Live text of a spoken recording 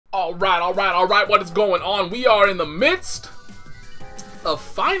Alright, what is going on? We are in the midst of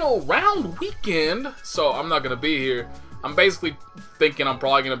final round weekend, so I'm not going to be here. I'm basically thinking I'm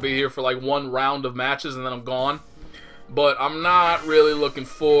probably going to be here for like one round of matches and then I'm gone. But I'm not really looking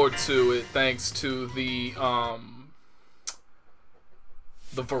forward to it thanks to the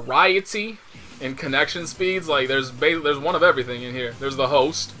variety in connection speeds. Like there's one of everything in here. There's the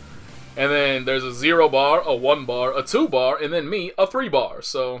host, and then there's a 0 bar, a 1 bar, a 2 bar, and then me, a 3 bar.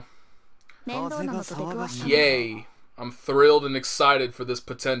 So, yay. I'm thrilled and excited for this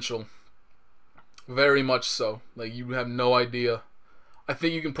potential. Very much so. Like, you have no idea. I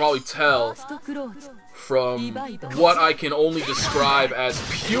think you can probably tell from what I can only describe as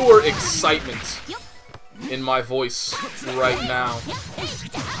pure excitement in my voice right now.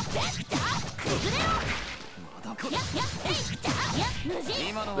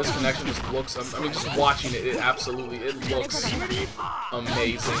 This connection just looks, I mean, just watching it, it looks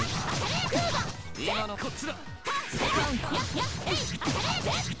amazing.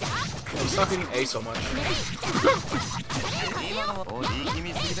 Stop hitting A so much.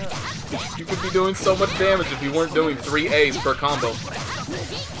 You could be doing so much damage if you weren't doing 3 A's per combo.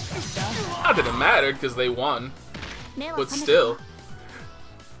 Not that it mattered because they won, but still.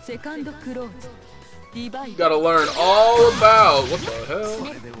 You gotta learn all about, what the hell?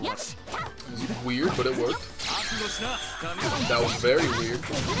 It was weird, but it worked. That was very weird.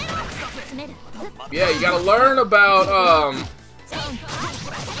 Yeah, you gotta learn about,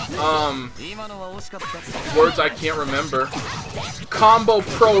 words I can't remember. Combo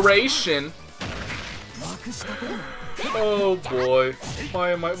proration. Oh boy.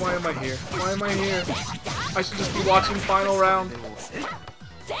 Why am I here? Why am I here? I should just be watching final round.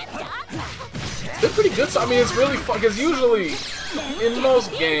 They're pretty good. So, I mean, it's really fun because usually in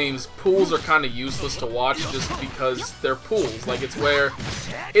most games, pools are kind of useless to watch just because they're pools. Like it's where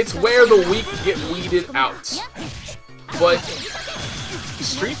the weak get weeded out. But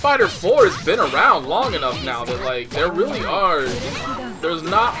Street Fighter 4 has been around long enough now that like there's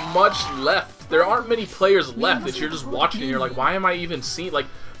not much left. There aren't many players left that you're just watching and you're like, why am I even seeing, like,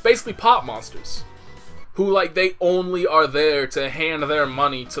 basically pop monsters. Who, like, they only are there to hand their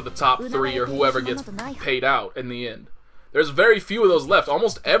money to the top 3 or whoever gets paid out in the end. There's very few of those left.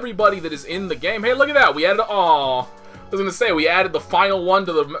 Almost everybody that is in the game. Hey, look at that. We added, I was gonna say we added the final one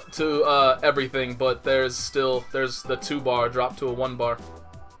to everything, but there's the 2 bar dropped to a 1 bar.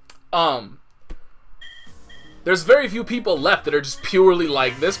 There's very few people left that are just purely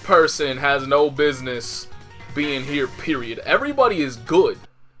like, this person has no business being here, period. Everybody is good.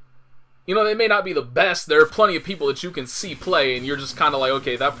 You know, they may not be the best. There are plenty of people that you can see play, and you're just kind of like,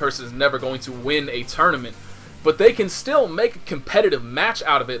 okay, that person is never going to win a tournament. But they can still make a competitive match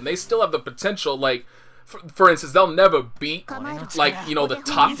out of it, and they still have the potential, like, for instance, they'll never beat, like, you know, the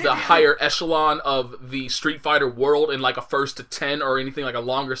higher echelon of the Street Fighter world in, like, a 1st to 10 or anything like a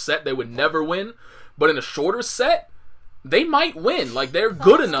longer set. They would never win. But in a shorter set, they might win. Like, they're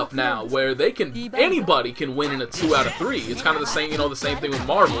good enough now where anybody can win in a 2 out of 3. It's kind of the same, you know, the same thing with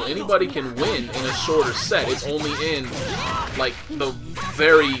Marvel. Anybody can win in a shorter set. It's only in, like, the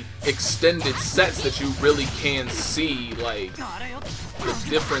very extended sets that you really can see, like, the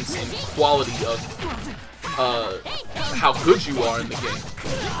difference in quality of how good you are in the game.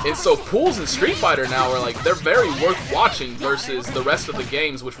 And so pools in Street Fighter now are like, they're very worth watching versus the rest of the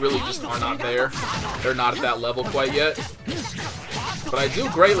games, which really just are not there. They're not at that level quite yet. But I do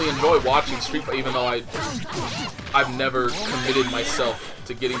greatly enjoy watching Street Fighter, even though I've never committed myself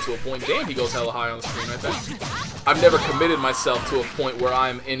to getting to a point. Damn, he goes hella high on the screen right there. I've never committed myself to a point where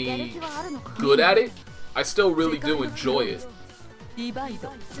I'm any good at it. I still really do enjoy it. And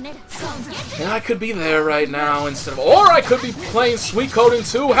I could be there right now instead of, or I could be playing Suikoden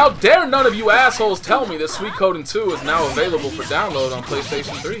 2. How dare none of you assholes tell me that Suikoden 2 is now available for download on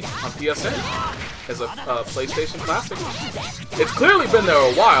PlayStation 3, on PSN, as a PlayStation Classic. It's clearly been there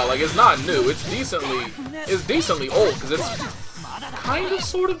a while. Like, it's not new. It's decently old because it's kind of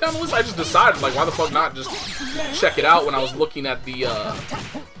sort of down the list. I just decided, like, why the fuck not just check it out when I was looking at the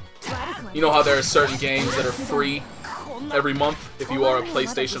you know how there are certain games that are free every month if you are a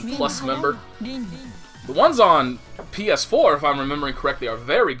PlayStation Plus member. The ones on PS4, if I'm remembering correctly, are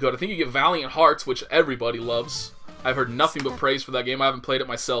very good. I think you get Valiant Hearts, which everybody loves. I've heard nothing but praise for that game. I haven't played it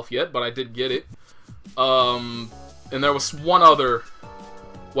myself yet, but I did get it. And there was one other,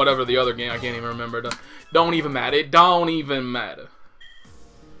 whatever the other game, I can't even remember. Don't even matter. It don't even matter.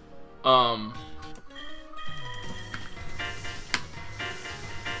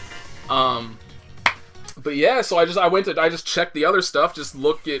 But yeah, so I just checked the other stuff, just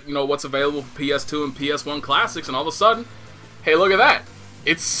look at, you know, what's available for PS2 and PS1 classics, and all of a sudden, hey, look at that.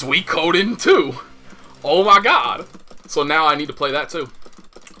 It's Suikoden too. Oh my god. So now I need to play that too.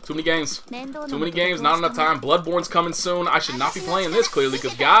 Too many games. Too many games, not enough time. Bloodborne's coming soon. I should not be playing this clearly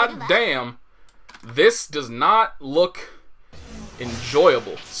because god damn, this does not look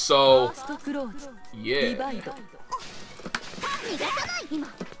enjoyable. So yeah.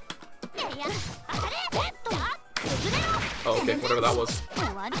 Oh, okay, whatever that was.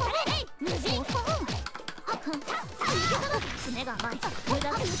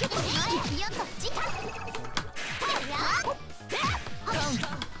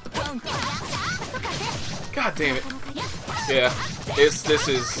 God damn it. Yeah, this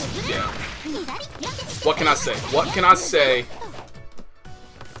is, yeah. What can I say? What can I say?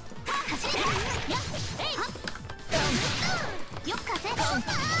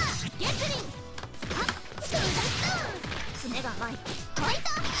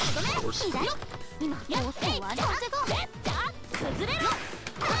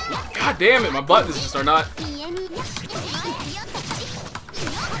 God damn it, my buttons just are not.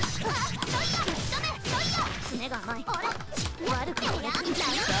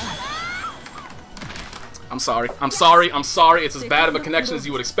 I'm sorry. I'm sorry. I'm sorry. It's as bad of a connection as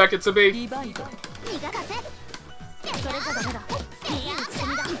you would expect it to be.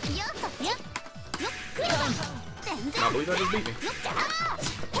 I believe that just beat me.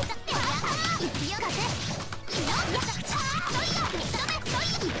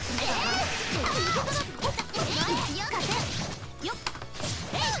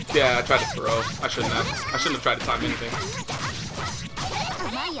 Yeah, I tried to throw. I shouldn't have. I shouldn't have tried to time anything.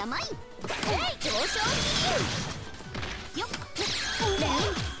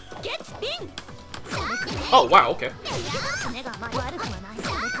 Oh wow, okay.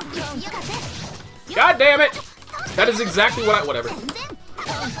 God damn it! That is exactly what I. Whatever.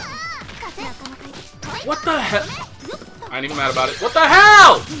 What the hell? I ain't even mad about it. What the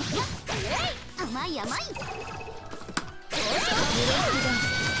hell?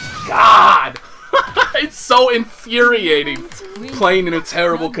 God! It's so infuriating playing in a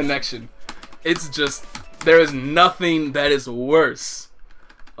terrible connection. It's just, there is nothing that is worse.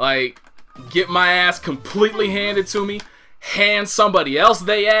 Like, get my ass completely handed to me, hand somebody else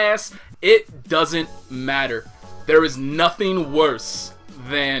they ass, it doesn't matter. There is nothing worse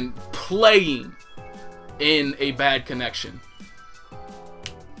than playing in a bad connection.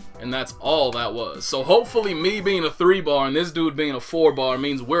 And that's all that was. So hopefully me being a 3-bar and this dude being a 4-bar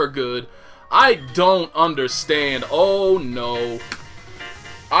means we're good. I don't understand. Oh no.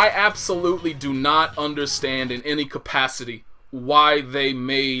 I absolutely do not understand in any capacity why they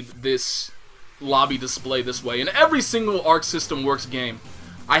made this lobby display this way. In every single Arc System Works game,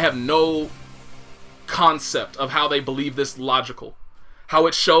 I have no concept of how they believe this logical. How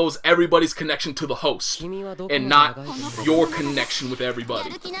it shows everybody's connection to the host and not your connection with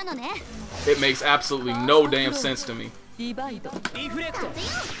everybody. It makes absolutely no damn sense to me.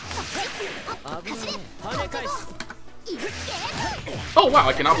 Oh wow,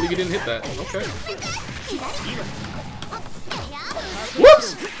 I cannot believe he didn't hit that. Okay.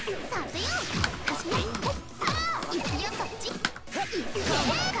 Whoops!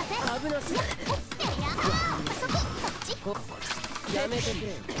 Did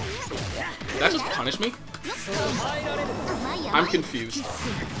that just punish me? I'm confused.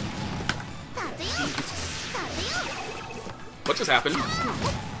 What just happened?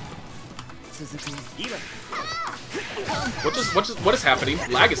 What is happening?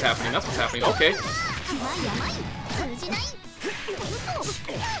 Lag is happening. That's what's happening. Okay.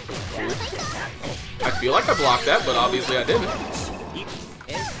 I feel like I blocked that, but obviously I didn't.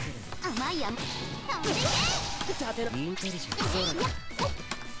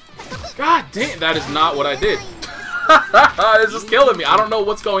 God damn, that is not what I did. This is killing me. I don't know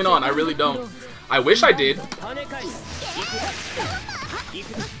what's going on. I really don't. I wish I did.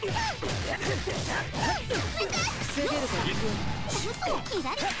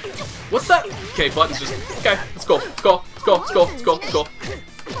 What's that? Okay, buttons just. Okay, let's go. Let's go. Let's go. Let's go. Let's go. Let's go.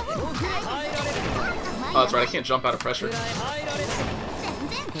 Oh, that's right. I can't jump out of pressure.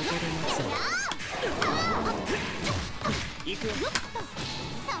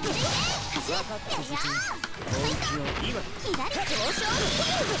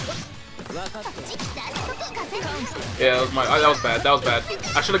 Yeah, that was bad. That was bad.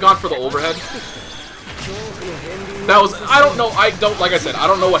 I should have gone for the overhead. That was, I don't know, like I said, I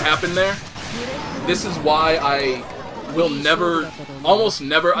don't know what happened there. This is why I will never, almost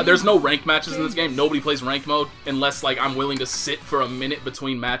never, there's no rank matches in this game. Nobody plays rank mode unless, like, I'm willing to sit for a minute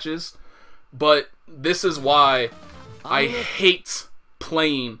between matches. But this is why I hate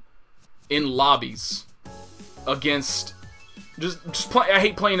playing in lobbies against Just play. I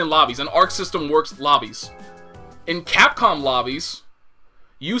hate playing in lobbies. And Arc System Works lobbies. In Capcom lobbies,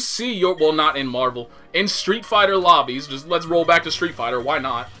 you see your... Well, not in Marvel. In Street Fighter lobbies, just let's roll back to Street Fighter. Why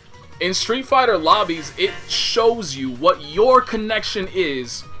not? In Street Fighter lobbies, it shows you what your connection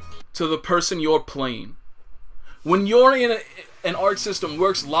is to the person you're playing. When you're in an Arc System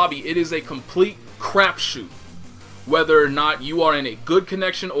Works lobby, it is a complete crapshoot whether or not you are in a good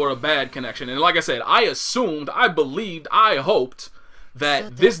connection or a bad connection. And like I said, I assumed, I believed, I hoped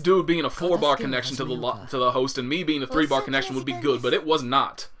that this dude being a 4-bar connection to the host and me being a 3-bar connection would be good, but it was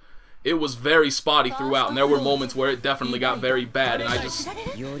not. It was very spotty throughout, and there were moments where it definitely got very bad, and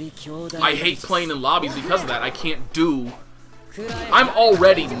I hate playing in lobbies because of that. I can't do... I'm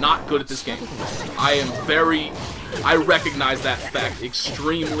already not good at this game. I recognize that fact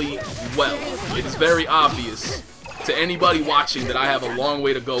extremely well. It is very obvious to anybody watching that I have a long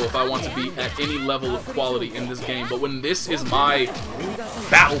way to go if I want to be at any level of quality in this game. But when this is my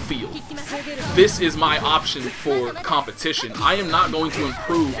battlefield, this is my option for competition, I am not going to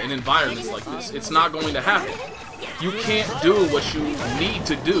improve in environments like this. It's not going to happen. You can't do what you need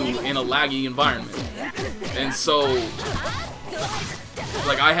to do in a laggy environment. And so,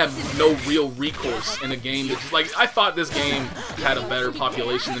 like, I have no real recourse in a game that's like, I thought this game had a better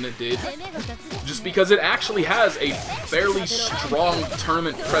population than it did, just because it actually has a fairly strong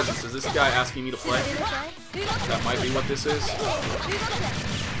tournament presence. Is this guy asking me to play? That might be what this is.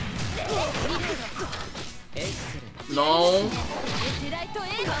 No.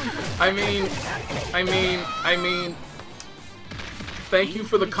 I mean, thank you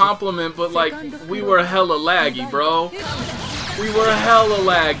for the compliment, but like, we were hella laggy, bro. We were hella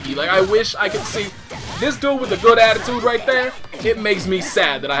laggy. Like, I wish I could see this dude with a good attitude right there. It makes me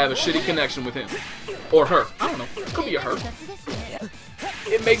sad that I have a shitty connection with him. Or her. I don't know. It could be a her.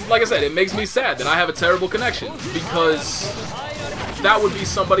 It makes, like I said, it makes me sad that I have a terrible connection, because that would be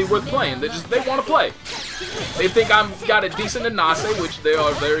somebody worth playing. They want to play. They think I've got a decent Anase, which they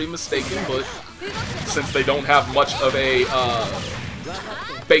are very mistaken, but since they don't have much of a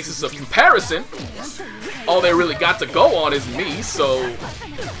basis of comparison, all they really got to go on is me, so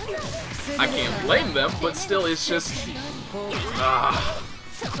I can't blame them, but still, it's just,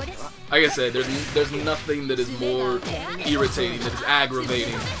 like I said, there's nothing that is more irritating, that is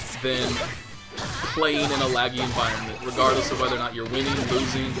aggravating, than playing in a laggy environment, regardless of whether or not you're winning,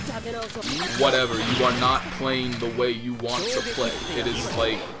 losing, whatever. You are not playing the way you want to play. It is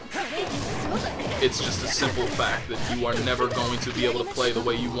like, it's just a simple fact that you are never going to be able to play the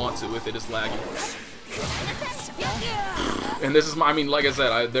way you want to if it is laggy. And this is my, I mean, like I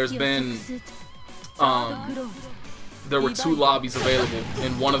said, there's been, there were 2 lobbies available,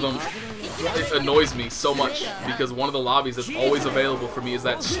 and one of them, it annoys me so much, because one of the lobbies that's always available for me is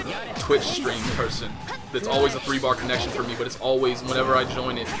that Twitch stream person. That's always a 3-bar connection for me, but it's always, whenever I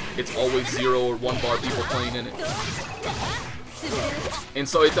join it, it's always 0 or 1-bar people playing in it. And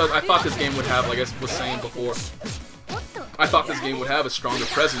so it does, I thought this game would have, like I was saying before, I thought this game would have a stronger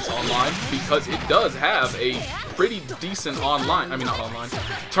presence online, because it does have a pretty decent online, I mean not online,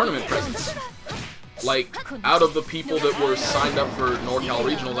 tournament presence. Like, out of the people that were signed up for NorCal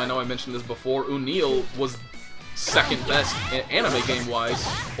Regionals, I know I mentioned this before, Uniel was second best anime game-wise,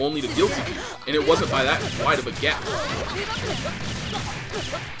 only to Guilty Gear, and it wasn't by that wide of a gap.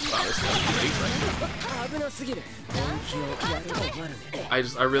 Wow, this is great right?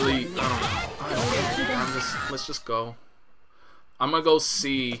 I really, I don't know. Let's just go. I'm gonna go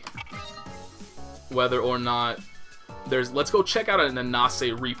see whether or not there's, let's go check out an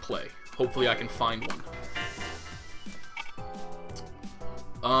Anase replay. Hopefully I can find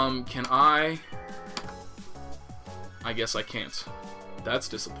one. Can I guess I can't. That's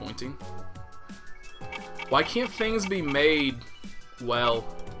disappointing. Why can't things be made well?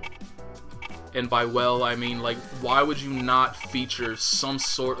 And by well, I mean, like, why would you not feature some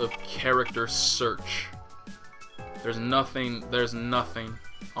sort of character search? There's nothing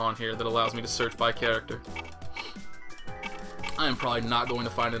on here that allows me to search by character. I am probably not going to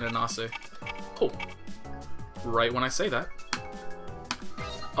find an Anase. Oh, right when I say that.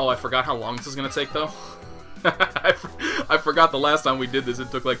 Oh, I forgot how long this is going to take, though. I forgot the last time we did this, it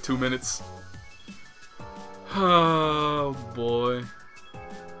took like 2 minutes. Oh, boy.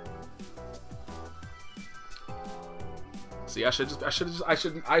 See, I should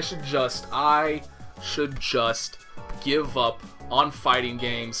just give up on fighting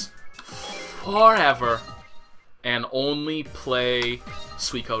games forever and only play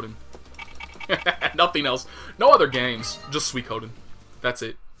Suikoden. Nothing else. No other games. Just Suikoden. That's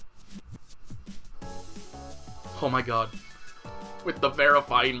it. Oh my god. With the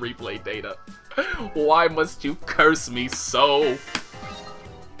verifying replay data. Why must you curse me so?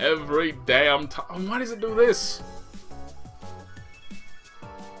 Every damn time. Why does it do this?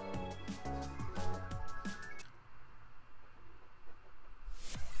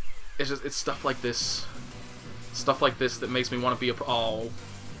 It's just, it's stuff like this. Stuff like this that makes me want to be a oh.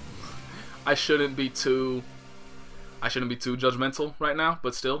 I shouldn't be too judgmental right now,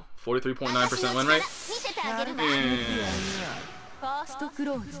 but still, 43.9% win rate.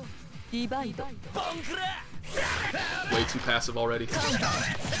 Way too passive already.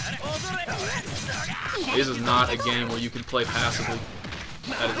 This is not a game where you can play passively.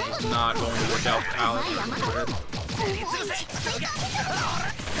 That is just not going to work out. Alex,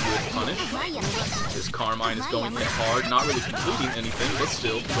 punish. This Carmine is going in hard, not really completing anything, but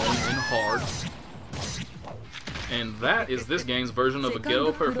still going in hard. And that is this game's version of a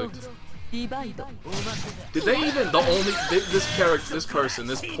Ghetto Perfect. Did they even, this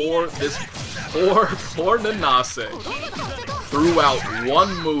poor Nanase threw out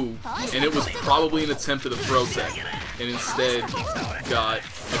one move, and it was probably an attempt at a throw tech, and instead got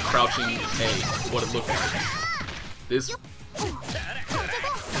a crouching A, what it looked like. This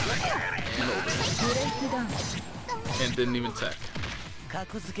and didn't even tech.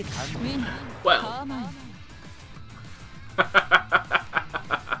 Well,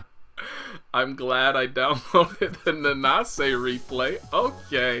 I'm glad I downloaded the Nanase replay.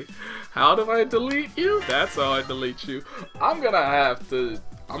 Okay, how do I delete you? That's how I delete you. I'm gonna have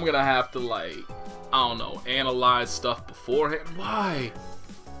to like, I don't know, analyze stuff beforehand. Why?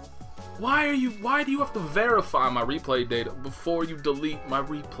 Why do you have to verify my replay data before you delete my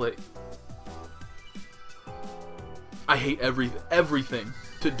replay? I hate everything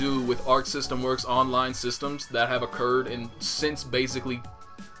to do with Arc System Works online systems that have occurred since basically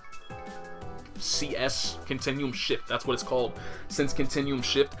CS, Continuum Shift, that's what it's called, since Continuum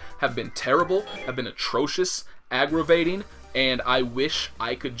Shift, have been terrible, have been atrocious, aggravating, and I wish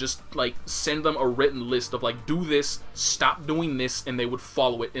I could just like send them a written list of like, do this, stop doing this, and they would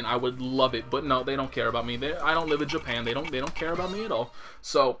follow it, and I would love it. But no, they don't care about me. I don't live in Japan. They don't care about me at all.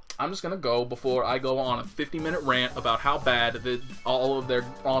 So I'm just gonna go before I go on a 50-minute rant about how bad all of their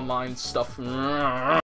online stuff